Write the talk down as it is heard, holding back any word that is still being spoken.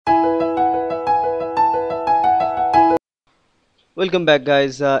Welcome back,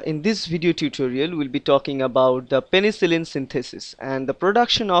 guys. In this video tutorial we'll be talking about the penicillin synthesis and the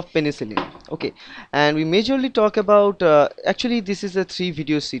production of penicillin. Okay, and we majorly talk about actually this is a 3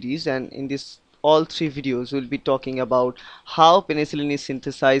 video series, and in this all 3 videos we'll be talking about how penicillin is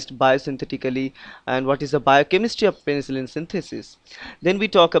synthesized biosynthetically and what is the biochemistry of penicillin synthesis. Then we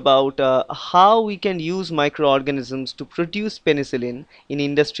talk about how we can use microorganisms to produce penicillin in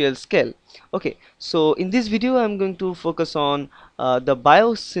industrial scale. Okay, so in this video I'm going to focus on the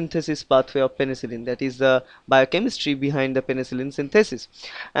biosynthesis pathway of penicillin, that is the biochemistry behind the penicillin synthesis.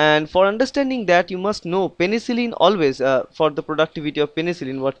 And for understanding that, you must know penicillin always, for the productivity of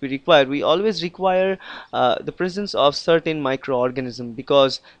penicillin, what we always require the presence of certain microorganism,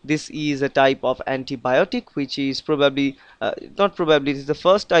 because this is a type of antibiotic which is probably not probably, it is the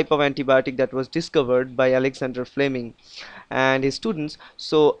first type of antibiotic that was discovered by Alexander Fleming and his students.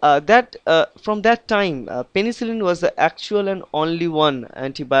 So that from that time, penicillin was the actual and only one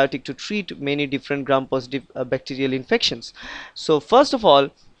antibiotic to treat many different gram-positive bacterial infections. So first of all,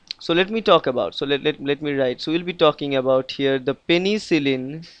 so let me talk about, so let me write. So we'll be talking about here the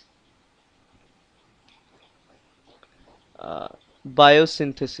penicillin uh,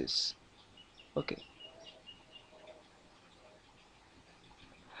 biosynthesis. Okay,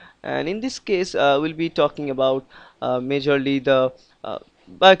 and in this case we'll be talking about majorly the uh,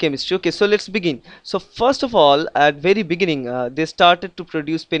 biochemistry. Okay, so let's begin. So first of all, at very beginning, they started to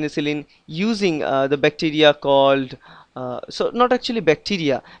produce penicillin using the bacteria called so not actually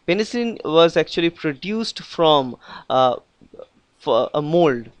bacteria. Penicillin was actually produced from uh, for a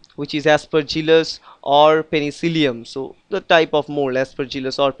mold which is aspergillus or penicillium. So the type of mold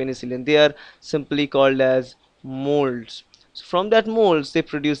aspergillus or penicillium, they are simply called as molds. So from that molds they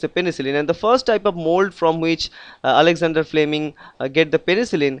produce the penicillin, and the first type of mold from which Alexander Fleming get the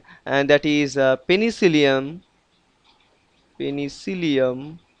penicillin, and that is Penicillium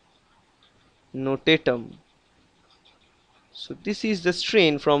notatum. So this is the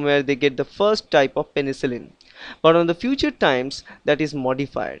strain from where they get the first type of penicillin. But on the future times, that is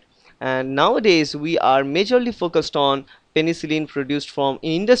modified. And nowadays we are majorly focused on penicillin produced from,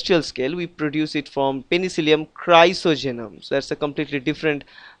 in industrial scale, we produce it from Penicillium chrysogenum. So that's a completely different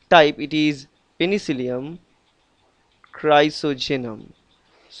type. It is Penicillium chrysogenum.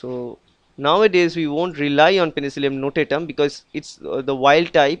 So nowadays we won't rely on Penicillium notatum because it's the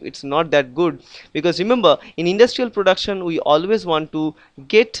wild type. It's not that good, because remember, in industrial production we always want to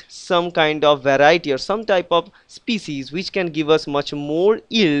get some kind of variety or some type of species which can give us much more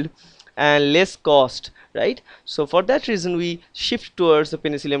yield and less cost, right? So for that reason we shift towards the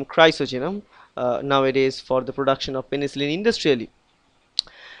Penicillium chrysogenum nowadays for the production of penicillin industrially.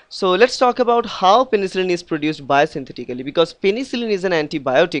 So let's talk about how penicillin is produced biosynthetically, because penicillin is an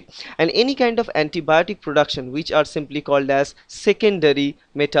antibiotic, and any kind of antibiotic production which are simply called as secondary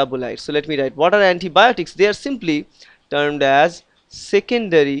metabolites. So let me write, what are antibiotics? They are simply termed as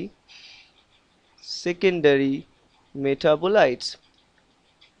secondary metabolites.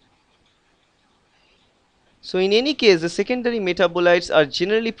 So in any case, the secondary metabolites are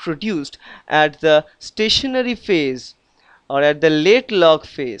generally produced at the stationary phase or at the late log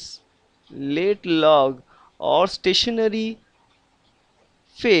phase, late log or stationary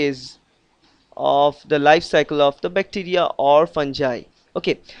phase of the life cycle of the bacteria or fungi.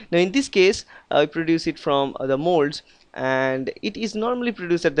 Okay, now in this case we produce it from the molds, and it is normally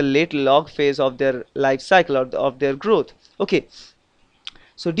produced at the late log phase of their life cycle or of their growth. Okay,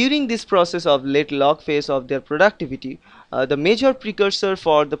 so during this process of late log phase of their productivity, the major precursor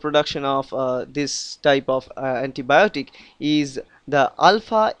for the production of this type of antibiotic is the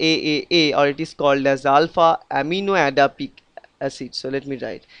alpha AAA, or it is called as alpha aminoadipic acid. So let me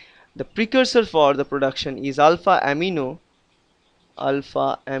write, the precursor for the production is alpha amino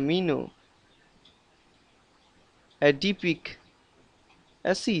adipic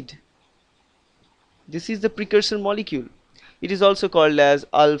acid. This is the precursor molecule. It is also called as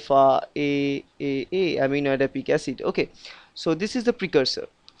alpha AAA, aminoadipic acid. Okay, so this is the precursor.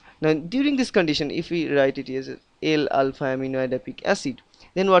 Now during this condition, if we write it as L alpha aminoadipic acid,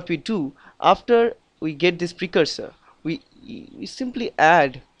 then what we do after we get this precursor, we simply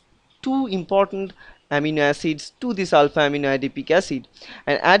add two important amino acids to this alpha aminoadipic acid,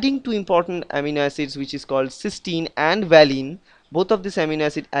 and adding two important amino acids which is called cysteine and valine, both of this amino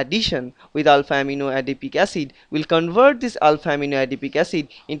acid addition with alpha aminoadipic acid will convert this alpha aminoadipic acid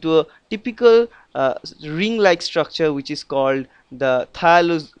into a typical ring like structure which is called the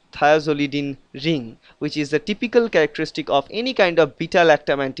thiazolidine ring, which is the typical characteristic of any kind of beta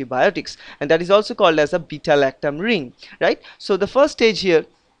lactam antibiotics, and that is also called as a beta lactam ring, right? So the first stage here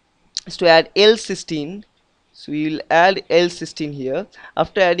is to add L-cysteine. So we will add L-cysteine here.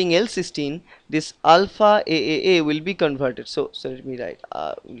 After adding L-cysteine, this alpha AAA will be converted. So let me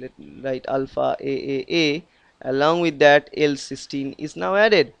write alpha AAA. Along with that, L-cysteine is now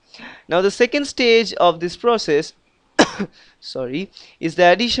added. Now the second stage of this process sorry, is the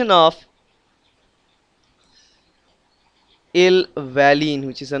addition of L-valine,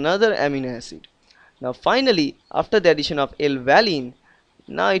 which is another amino acid. Now finally, after the addition of L-valine,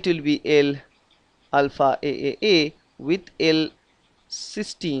 now it will be L alpha AAA with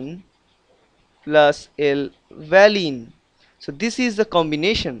L-cysteine plus L-valine. So this is the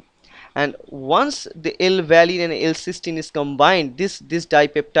combination, and once the L-valine and L-cysteine is combined, this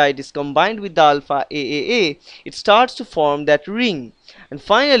dipeptide is combined with the alpha AAA, it starts to form that ring. And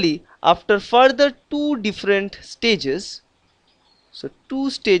finally, after further two different stages, so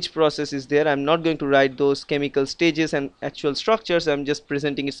two-stage process is there. I'm not going to write those chemical stages and actual structures, I'm just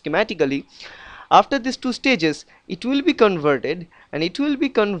presenting it schematically. After these two stages, it will be converted, and it will be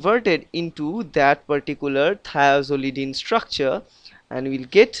converted into that particular thiazolidine structure, and we'll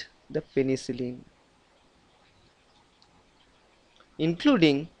get the penicillin,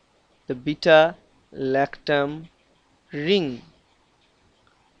 including the beta lactam ring.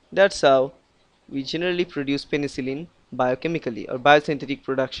 That's how we generally produce penicillin biochemically, or biosynthetic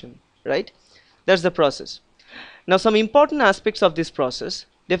production, right? That's the process. Now some important aspects of this process: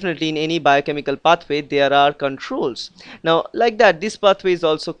 definitely in any biochemical pathway there are controls. Now like that, this pathway is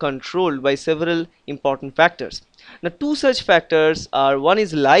also controlled by several important factors. Now two such factors are, one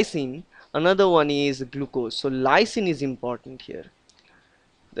is lysine, another one is glucose. So lysine is important here.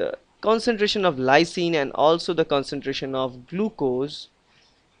 The concentration of lysine and also the concentration of glucose,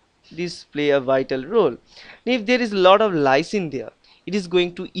 these play a vital role. Now, if there is a lot of lysine there, it is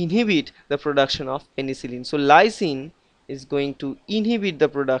going to inhibit the production of penicillin. So lysine is going to inhibit the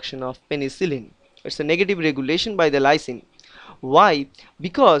production of penicillin. It's a negative regulation by the lysine. Why?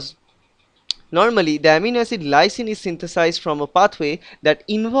 Because normally the amino acid lysine is synthesized from a pathway that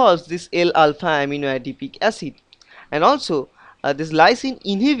involves this L-alpha aminoadipic acid, and also this lysine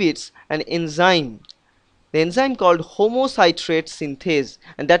inhibits an enzyme, the enzyme called homocitrate synthase,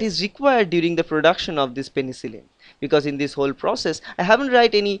 and that is required during the production of this penicillin. Because in this whole process, I haven't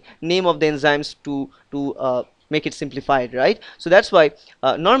write any name of the enzymes to make it simplified, right? So that's why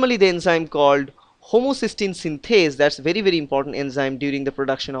normally the enzyme called homocysteine synthase, that's very important enzyme during the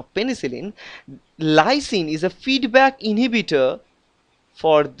production of penicillin. Lysine is a feedback inhibitor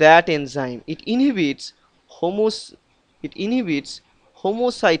for that enzyme. It inhibits homocitrate,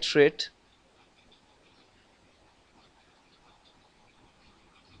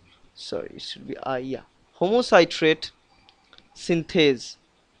 sorry, it should be yeah, homocitrate synthase,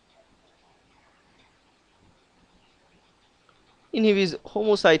 inhibits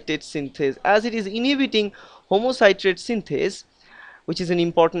homocitrate synthase. As it is inhibiting homocitrate synthase, which is an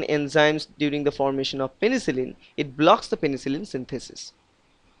important enzyme during the formation of penicillin, it blocks the penicillin synthesis.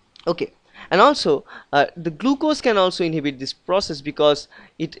 Okay, and also the glucose can also inhibit this process because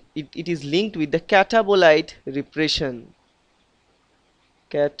it is linked with the catabolite repression.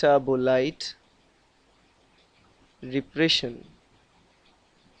 Catabolite repression,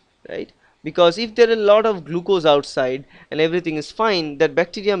 right? Because if there are a lot of glucose outside and everything is fine, that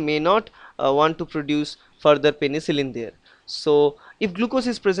bacteria may not want to produce further penicillin there. So if glucose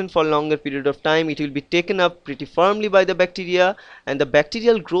is present for a longer period of time, it will be taken up pretty firmly by the bacteria, and the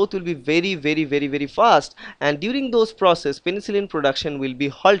bacterial growth will be very fast, and during those process penicillin production will be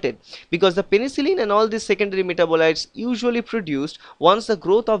halted, because the penicillin and all these secondary metabolites usually produced once the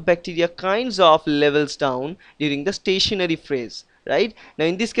growth of bacteria kinds of levels down during the stationary phase, right? Now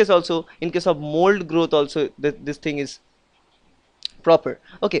in this case also, in case of mold growth also, this thing is proper.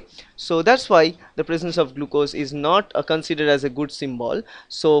 Okay, so that's why the presence of glucose is not considered as a good symbol.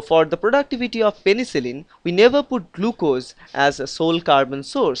 So for the productivity of penicillin, we never put glucose as a sole carbon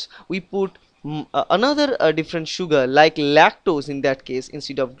source. We put another different sugar like lactose in that case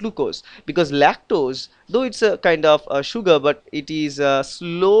instead of glucose, because lactose, though it's a kind of sugar, but it is a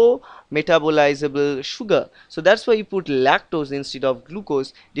slow metabolizable sugar. So that's why you put lactose instead of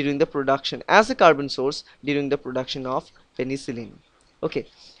glucose during the production as a carbon source during the production of penicillin. Okay,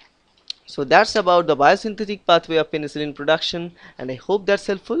 so that's about the biosynthetic pathway of penicillin production, and I hope that's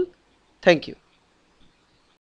helpful. Thank you.